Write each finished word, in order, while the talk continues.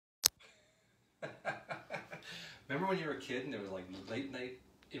Remember when you were a kid and there was like late night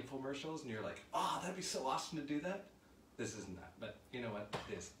infomercials and you're like, oh, that'd be so awesome to do that? This isn't that, but you know what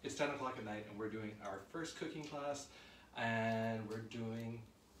it is. It's 10 o'clock at night and we're doing our first cooking class, and we're doing,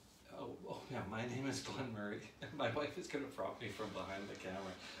 oh yeah, my name is Glenn Murray. My wife is gonna prop me from behind the camera,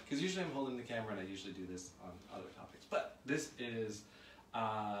 because usually I'm holding the camera and I usually do this on other topics. But this is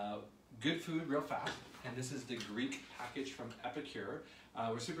good food real fast, and this is the Greek package from Epicure.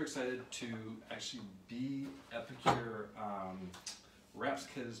 We're super excited to actually be Epicure reps,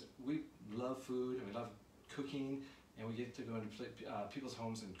 because we love food and we love cooking, and we get to go into people's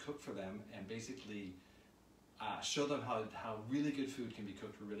homes and cook for them, and basically show them how really good food can be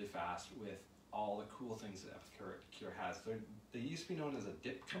cooked really fast with all the cool things that Epicure has. They used to be known as a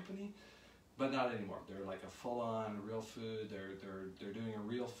dip company, but not anymore. They're like a full-on real food. They're doing a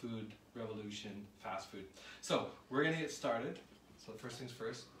real food revolution, fast food. So we're gonna get started. So first things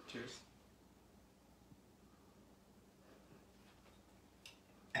first, cheers.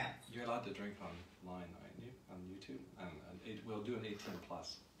 You're allowed to drink online, aren't you? On YouTube, and we'll do an 18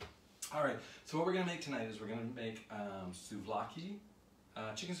 plus. All right, so what we're gonna make tonight is we're gonna make souvlaki,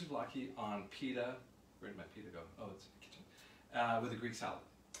 chicken souvlaki on pita. Where did my pita go? Oh, it's in the kitchen. With a Greek salad.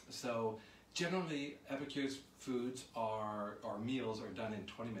 So generally, Epicure's foods or meals are done in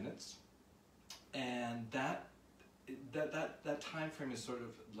 20 minutes, and that time frame is sort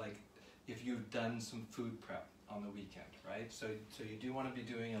of like if you've done some food prep on the weekend, right? So you do want to be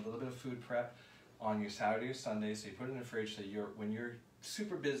doing a little bit of food prep on your Saturday or Sunday. So you put it in the fridge, so when you're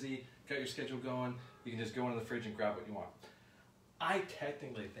super busy, got your schedule going, you can just go into the fridge and grab what you want. I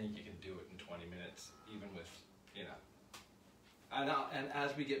technically think you can do it in 20 minutes, even with, you know. And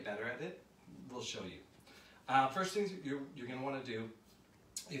as we get better at it, we'll show you. First things you're going to want to do,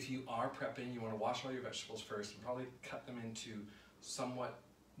 if you are prepping, you want to wash all your vegetables first and probably cut them into somewhat.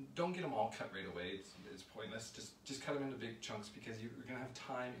 Don't get them all cut right away. It's pointless. Just cut them into big chunks, because you're going to have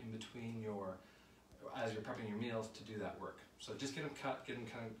time in between as you're prepping your meals to do that work. So just get them cut, get them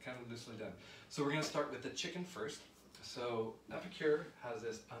kind of loosely done. So we're going to start with the chicken first. So Epicure has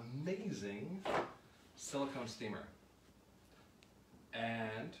this amazing silicone steamer,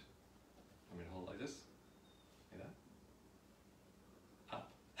 and I'm going to hold it like this. See that?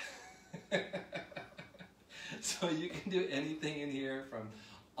 Up. So you can do anything in here, from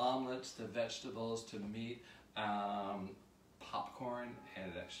omelets to vegetables to meat, popcorn,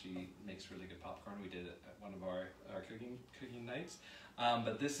 and it actually makes really good popcorn. We did it at one of our cooking nights.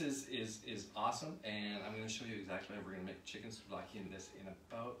 But this is awesome, and I'm going to show you exactly how we're going to make chicken souvlaki in this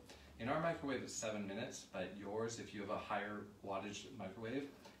in our microwave it's 7 minutes, but yours, if you have a higher wattage microwave,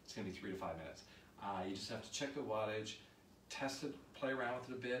 it's going to be 3 to 5 minutes. You just have to check the wattage, test it, play around with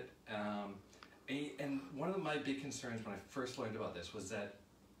it a bit. And one of my big concerns when I first learned about this was that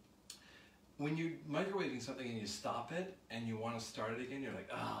when you're microwaving something and you stop it and you want to start it again, you're like,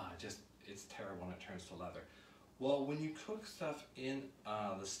 it's terrible and it turns to leather. Well, when you cook stuff in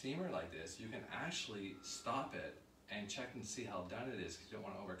the steamer like this, you can actually stop it and check and see how done it is, because you don't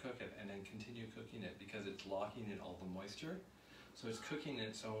want to overcook it, and then continue cooking it, because it's locking in all the moisture. So it's cooking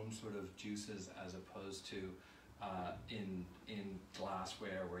its own sort of juices, as opposed to in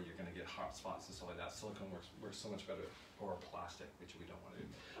glassware where you're going to get hot spots and stuff like that. Silicone works so much better, or plastic, which we don't want to do.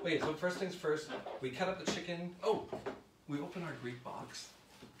 Okay, so first things first, we cut up the chicken. Oh, we open our Greek box.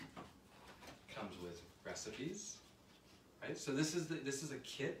 Comes with recipes, right? So this is a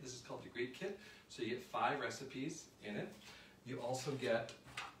kit. This is called the Greek kit. So you get 5 recipes in it. You also get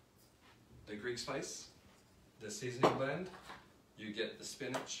the Greek spice, the seasoning blend. You get the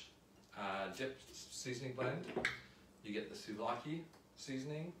spinach dip seasoning blend. You get the souvlaki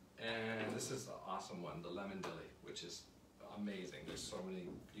seasoning, and this is the awesome one, the lemon dilly, which is amazing. There's so many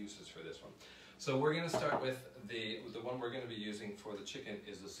uses for this one. So we're going to start with the one we're going to be using for the chicken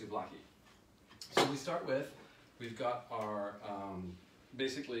is the souvlaki. So we start with, we've got our,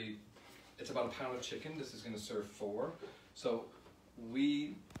 basically, it's about a pound of chicken. This is going to serve 4. So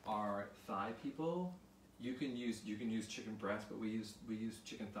we are thigh people. You can use chicken breast, but we use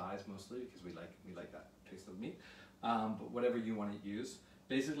chicken thighs mostly, because we like that taste of meat. But whatever you want to use,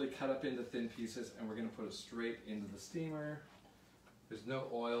 basically cut up into thin pieces, and we're going to put it straight into the steamer. There's no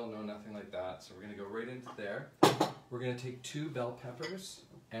oil, no nothing like that. So we're going to go right into there. We're going to take 2 bell peppers,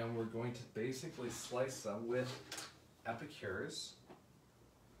 and we're going to basically slice them with Epicures.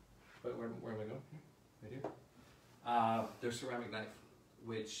 Where am I going? Right here. Their ceramic knife,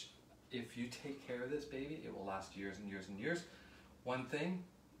 which, if you take care of this baby, it will last years and years and years. One thing,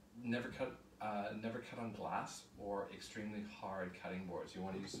 never cut on glass or extremely hard cutting boards. You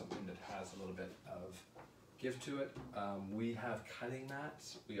want to use something that has a little bit of give to it. We have cutting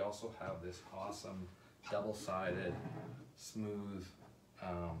mats. We also have this awesome double-sided, smooth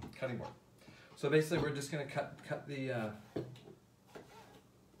cutting board. So basically, we're just gonna cut the.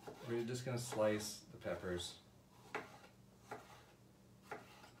 We're just gonna slice the peppers.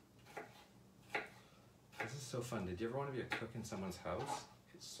 This is so fun. Did you ever want to be a cook in someone's house?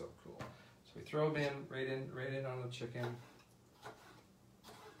 It's so cool. So we throw them right in on the chicken.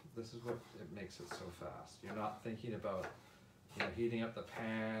 This is what it makes it so fast. You're not thinking about, heating up the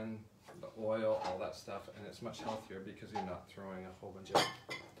pan, the oil, all that stuff, and it's much healthier because you're not throwing a whole bunch of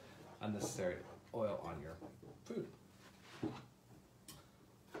unnecessary oil on your food.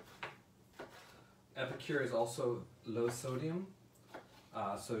 Epicure is also low sodium,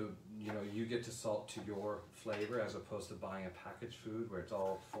 so you get to salt to your flavor as opposed to buying a packaged food where it's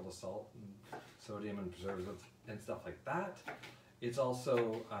all full of salt and sodium and preservatives and stuff like that. It's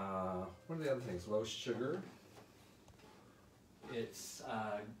also, what are the other things? Low sugar. It's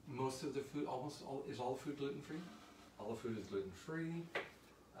most of the food, is all the food gluten-free? All the food is gluten-free,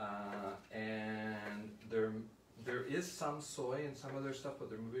 and there is some soy in some of their stuff, but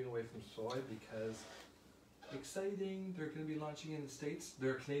they're moving away from soy because, exciting, they're going to be launching in the States.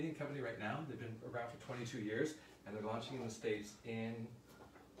 They're a Canadian company right now. They've been around for 22 years, and they're launching in the States in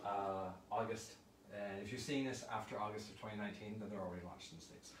August. And if you're seeing this after August of 2019, then they're already launched in the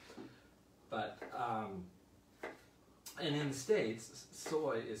States. But, and in the States,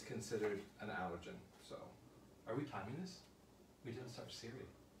 soy is considered an allergen. So, are we timing this? We didn't start Siri.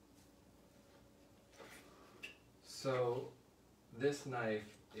 So, this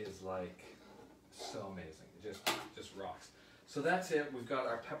knife is like so amazing. It just rocks. So that's it. We've got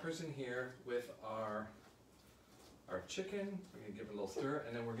our peppers in here with our chicken. We're gonna give it a little stir,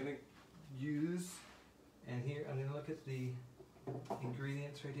 and then we're gonna use, and here I'm gonna look at the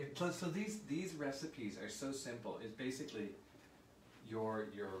ingredients right here. So these recipes are so simple. It's basically your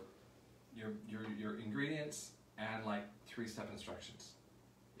ingredients and like 3-step instructions.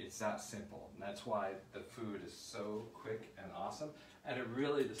 It's that simple, and that's why the food is so quick and awesome. And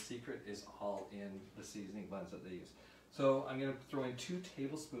the secret is all in the seasoning blends that they use. So I'm gonna throw in 2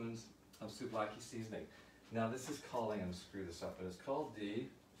 tablespoons of souvlaki seasoning. Now this is called, I'm gonna screw this up, but it's called the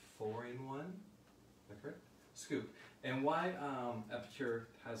 4-in-1, is that correct? Scoop. And why Epicure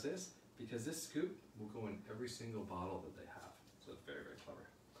has this? Because this scoop will go in every single bottle that they have. So it's very, very clever.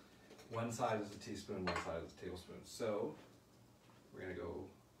 One side is a teaspoon, one side is a tablespoon. So we're gonna go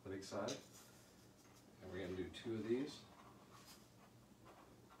the big side, and we're gonna do 2 of these.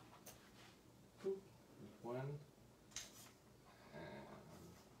 Boop. One.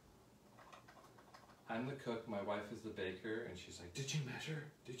 I'm the cook, my wife is the baker, and she's like, did you measure?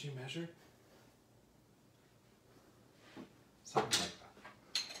 Did you measure? Something like that.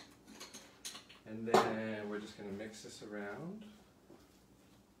 And then we're just gonna mix this around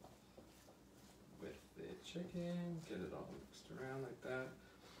with the chicken, get it all mixed around like that.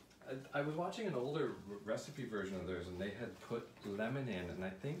 I was watching an older recipe version of theirs, and they had put lemon in, and I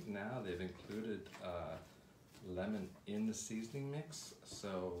think now they've included lemon in the seasoning mix,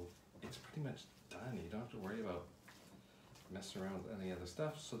 so it's pretty much done. You don't have to worry about messing around with any other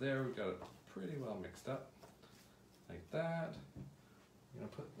stuff. So there, we've got it pretty well mixed up, like that. I'm gonna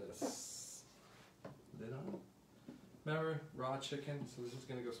put this lid on. Remember, raw chicken, so this is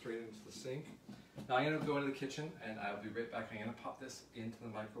gonna go straight into the sink. Now I'm gonna go into the kitchen, and I'll be right back. I'm gonna pop this into the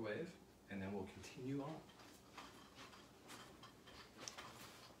microwave, and then we'll continue on.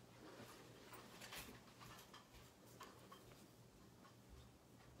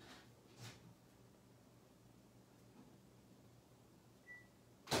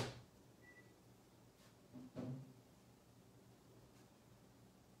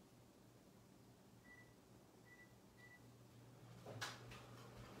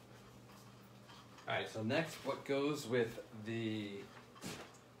 Alright, so next, what goes with the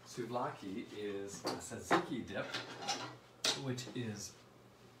souvlaki is a tzatziki dip, which is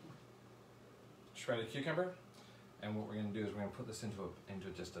shredded cucumber. And what we're going to do is we're going to put this into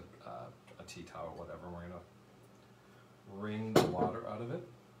just a tea towel or whatever. And we're going to wring the water out of it.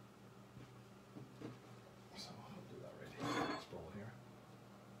 So I'll do that right here in this bowl here.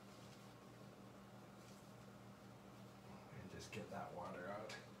 And just get that water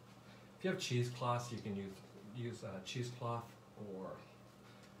out. If you have cheesecloths, you can use a cheesecloth or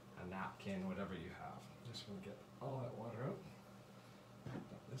a napkin, whatever you have. Just want to get all that water out.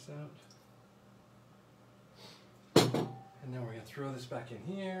 Dump this out. And then we're going to throw this back in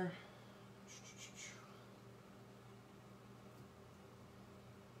here.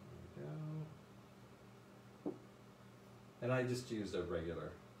 There we go. And I just used a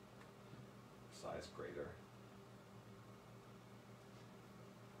regular size grater.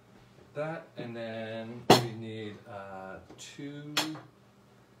 that, and then we need 2,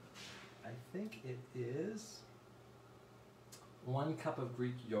 I think it is 1 cup of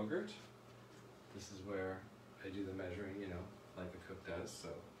Greek yogurt. This is where I do the measuring, you know, like a cook does. So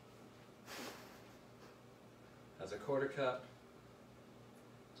that's a 1/4 cup,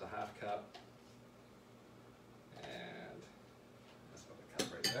 it's a 1/2 cup, and that's about a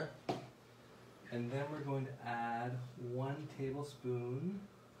cup right there. And then we're going to add 1 tablespoon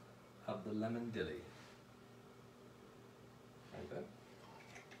of the lemon dilly. Right there.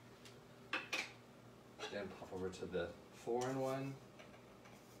 Then pop over to the 4-in-1.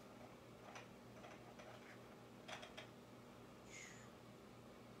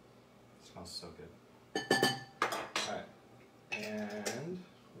 Smells so good. Alright, and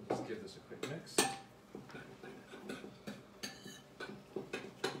we'll just give this a quick mix.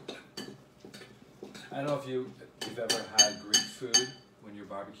 I don't know if you've ever had Greek food when you're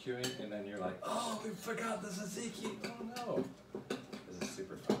barbecuing and then you're like, oh, we forgot the tzatziki. Oh no. This is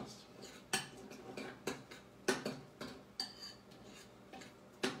super fast.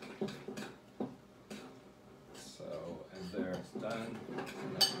 So, and there it's done.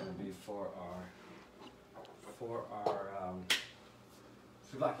 And that's going to be for our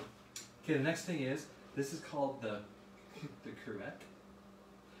souvlaki. Okay, the next thing is, this is called the curette.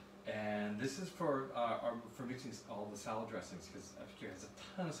 And this is for mixing all the salad dressings, because Epicure has a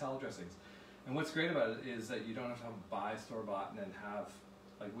ton of salad dressings. And what's great about it is that you don't have to buy store-bought and then have,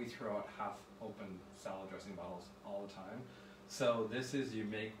 like we throw out half-open salad dressing bottles all the time. So this is, you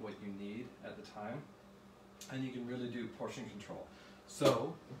make what you need at the time, and you can really do portion control.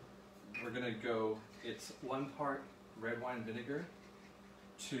 So we're gonna go, it's 1 part red wine vinegar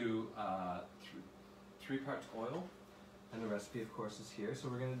to 3 parts oil. And the recipe, of course, is here. So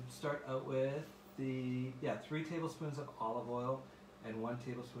we're going to start out with 3 tablespoons of olive oil and 1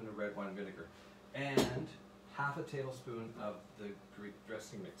 tablespoon of red wine vinegar, and 1/2 tablespoon of the Greek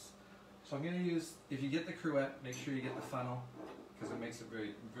dressing mix. So I'm going to use, if you get the cruet, make sure you get the funnel, because it makes it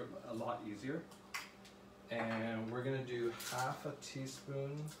a lot easier. And we're going to do 1/2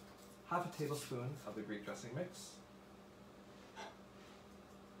 tablespoon of the Greek dressing mix.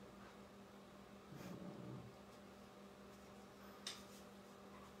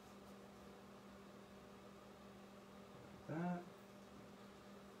 That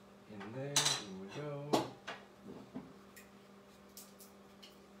in there, in we go.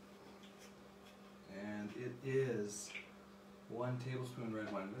 And it is 1 tablespoon red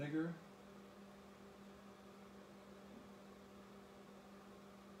wine vinegar,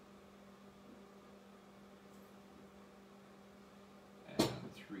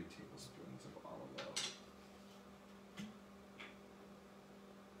 and 3 tablespoons of olive oil.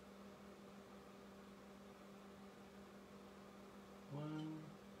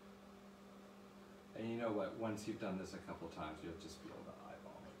 And you know what, once you've done this a couple of times, you'll just be able to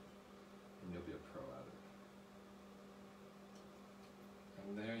eyeball it, and you'll be a pro at it.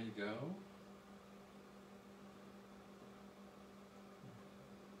 And there you go.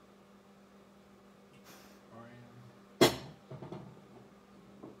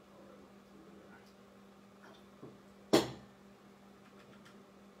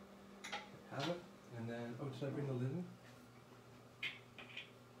 Have it, and then, oh, did I bring the lid in?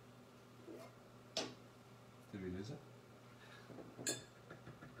 Did we lose it?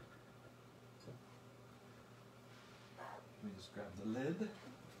 Let me just grab the lid.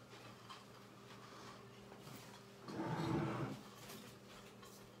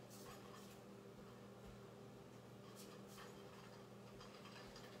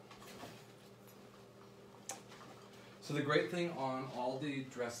 So the great thing on all the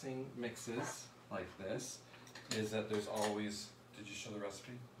dressing mixes like this is that there's always, did you show the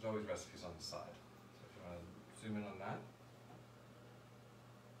recipe? There's always recipes on the side. So if you want to zoom in on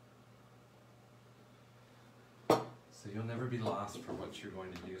that. So you'll never be lost for what you're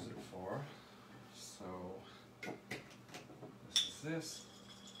going to use it for. So this is this.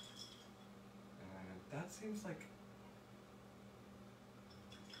 And that seems like,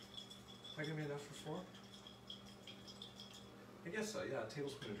 am I going to be enough for 4? I guess so, yeah, a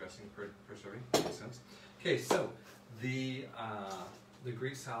tablespoon of dressing per serving, makes sense. Okay, so the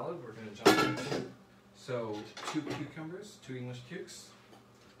Greek salad we're going to jump into. So 2 cucumbers, 2 English cukes.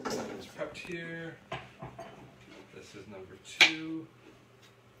 That is prepped here. This is number 2.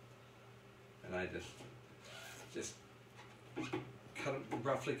 And I just cut them,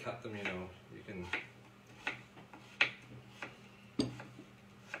 roughly cut them, you know, you can.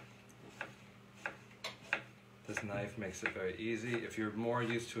 This knife makes it very easy. If you're more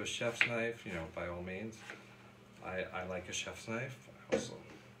used to a chef's knife, you know, by all means. I like a chef's knife. I also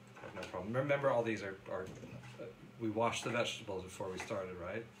have no remember all these are we washed the vegetables before we started,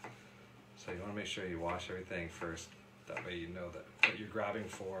 right? So you want to make sure you wash everything first. That way you know that what you're grabbing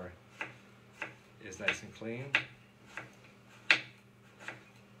for is nice and clean.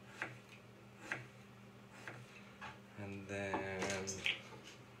 And then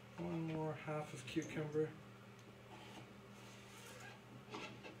one more half of cucumber.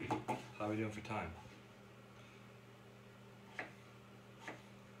 How are we doing for time?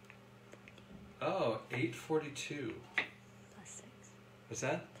 Oh, 8:42. Plus 6. What's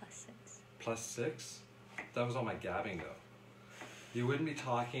that? Plus 6. Plus 6? That was all my gabbing though. You wouldn't be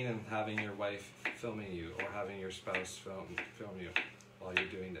talking and having your wife filming you or having your spouse film you while you're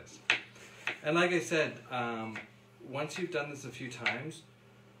doing this. And like I said, once you've done this a few times,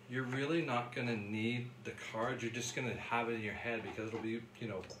 you're really not going to need the cards. You're just going to have it in your head because it'll be, you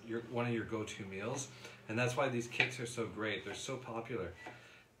know, one of your go-to meals. And that's why these kits are so great. They're so popular.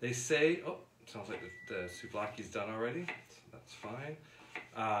 They say, oh, sounds like the souvlaki's done already. So that's fine.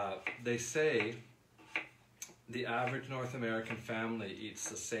 They say the average North American family eats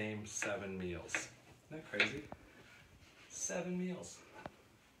the same 7 meals. Isn't that crazy? 7 meals.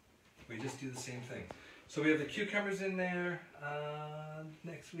 We just do the same thing. So we have the cucumbers in there.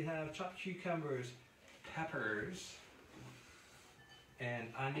 Next we have chopped cucumbers, peppers,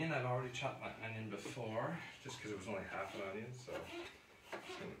 and onion. I've already chopped my onion before, just because it was only half an onion. So I'm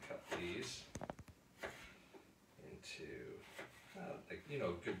going to cut these into, like, you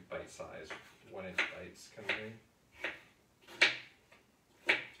know, good bite size, 1-inch bites kind of thing.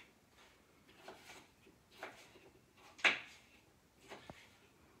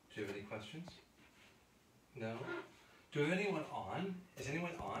 Do you have any questions? No? Do we have anyone on? Is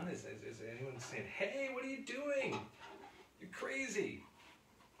anyone on? Is anyone saying, hey, what are you doing? You're crazy.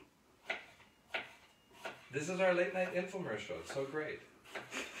 This is our late night infomercial. It's so great.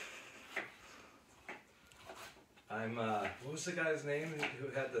 What was the guy's name who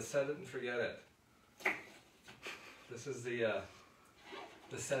had the set it and forget it? This is the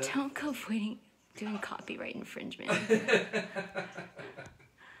set it. Don't go doing copyright infringement.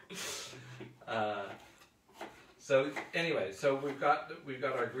 So anyway, so we've got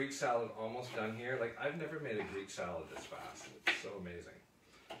our Greek salad almost done here. Like, I've never made a Greek salad this fast. It's so amazing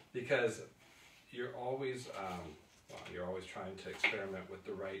because you're always trying to experiment with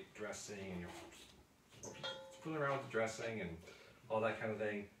the right dressing, and you're fooling around with the dressing and all that kind of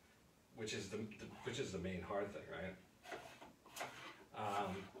thing, which is the main hard thing, right?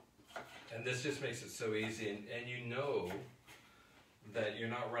 And this just makes it so easy, and you know that you're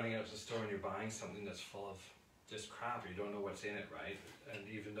not running out to the store and you're buying something that's full of just crap. You don't know what's in it, right? And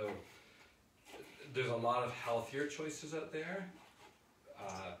even though there's a lot of healthier choices out there,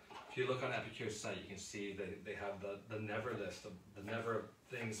 if you look on Epicure's site, you can see they have the never list of the never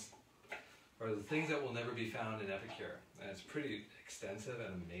things, or the things that will never be found in Epicure. And it's pretty extensive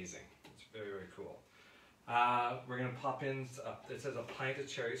and amazing. It's very, very cool. We're going to pop in, it says a pint of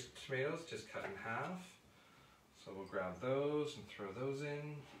cherry tomatoes, just cut in half. So we'll grab those and throw those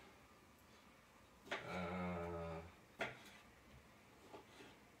in.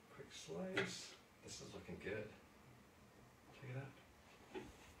 Quick slice. This is looking good. Check it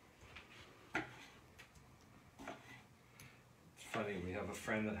out. It's funny, we have a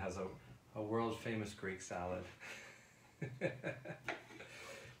friend that has a world famous Greek salad.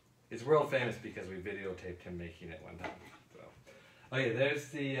 It's world famous because we videotaped him making it one time. So. Okay, there's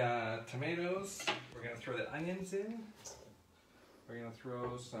the tomatoes. We're going to throw the onions in. We're going to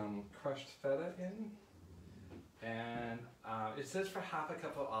throw some crushed feta in. And it says for half a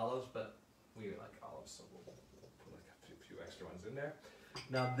cup of olives, but we like olives, so we'll put like a few extra ones in there.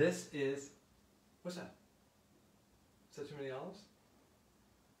 Now this is, what's that? Is that too many olives?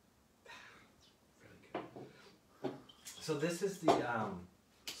 Really good. So this is the,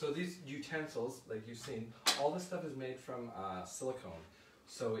 so these utensils, like you've seen, all this stuff is made from silicone.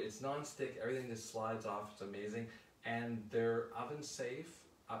 So it's non-stick, everything just slides off, it's amazing. And they're oven safe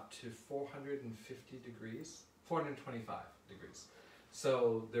up to 450 degrees, 425 degrees.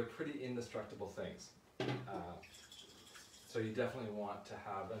 So they're pretty indestructible things. So you definitely want to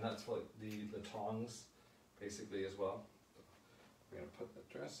have, and that's what the tongs basically as well. We're gonna put the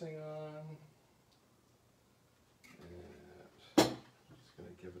dressing on. And just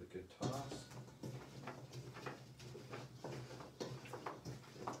gonna give it a good toss.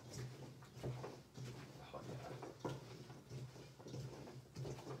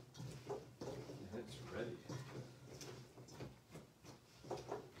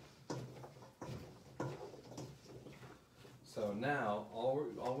 So now,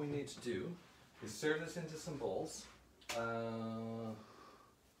 all we need to do is serve this into some bowls.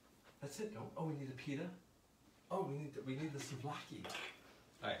 Let's That's it. No. Oh, we need a pita. Oh, we need the souvlaki.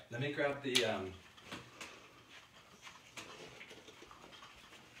 All right, let me grab the.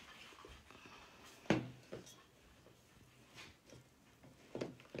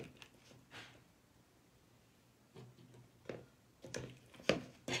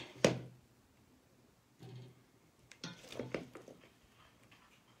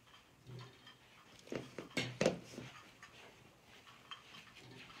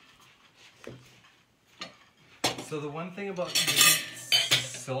 So the one thing about using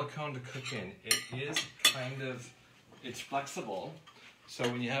silicone to cook in, it is kind of, it's flexible. So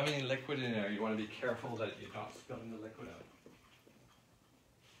when you have any liquid in there, you want to be careful that you're not spilling the liquid out.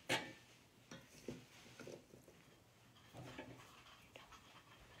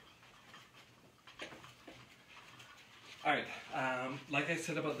 All right, like I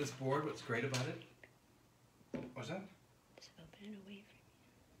said about this board, what's great about it, what's that? Just open it away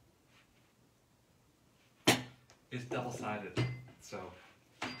It's double-sided, so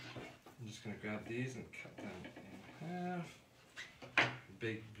I'm just going to grab these and cut them in half.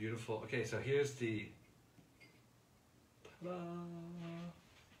 Big, beautiful. Okay, so here's the. Ta-da! I'm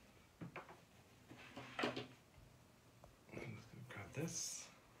just going to grab this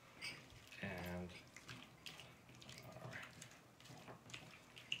and.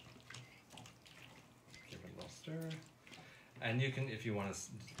 Give it a little stir. And you can, if you want to,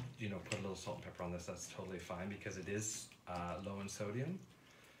 you know, put a little salt and pepper on this, that's totally fine because it is low in sodium.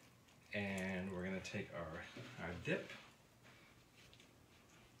 And we're going to take our dip,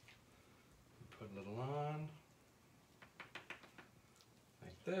 put a little on,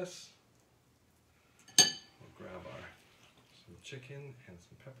 like this. We'll grab some chicken and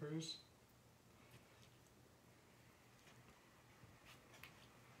some peppers.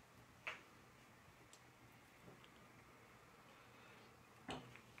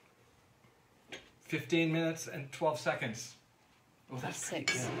 +15 minutes and 12 seconds. Oh, that's +6.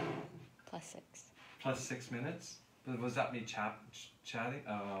 good. +6. +6 minutes? Was that me chatting?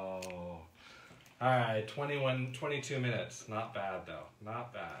 Oh. All right, 22 minutes. Not bad though,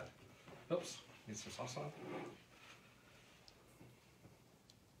 not bad. Oops, need some sauce on.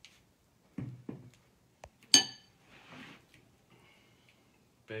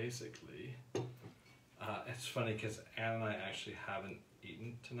 Basically, it's funny because Anne and I actually haven't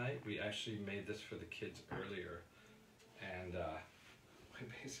eaten tonight. We actually made this for the kids earlier, and we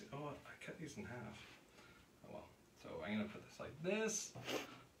basically, oh, I cut these in half. Oh well, so I'm gonna put this like this.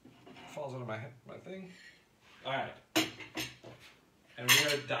 Falls out of my thing. All right, and we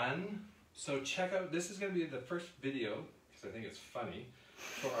are done. So check out. This is gonna be the first video because I think it's funny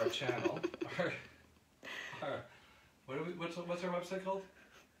for our channel. What's our website called?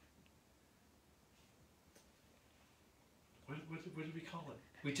 What did we call it?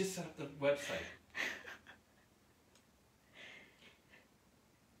 We just set up the website.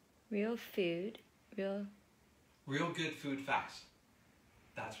 Real food, Real Good Food Fast.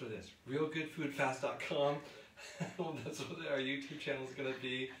 That's what it is. RealGoodFoodFast.com. That's what our YouTube channel is going to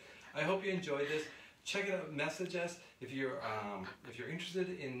be. I hope you enjoyed this. Check it out. Message us if you're interested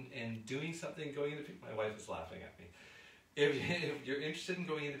in doing something. Going into my wife is laughing at me. If you're interested in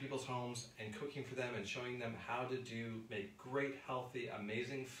going into people's homes and cooking for them and showing them how to make great, healthy,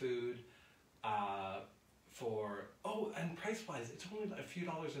 amazing food, and price-wise, it's only a few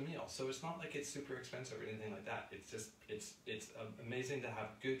dollars a meal, so it's not like it's super expensive or anything like that. It's just it's amazing to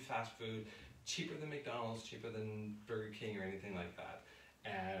have good fast food, cheaper than McDonald's, cheaper than Burger King or anything like that,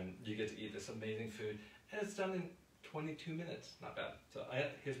 and you get to eat this amazing food, and it's done in 22 minutes. Not bad. So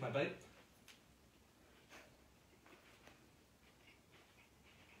here's my bite.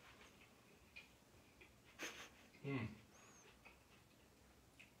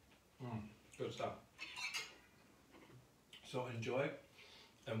 Good stuff. So enjoy,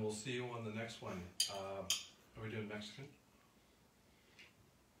 and we'll see you on the next one. Are we doing Mexican?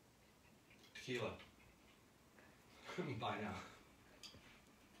 Tequila. Bye now.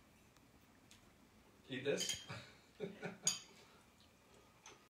 Eat this.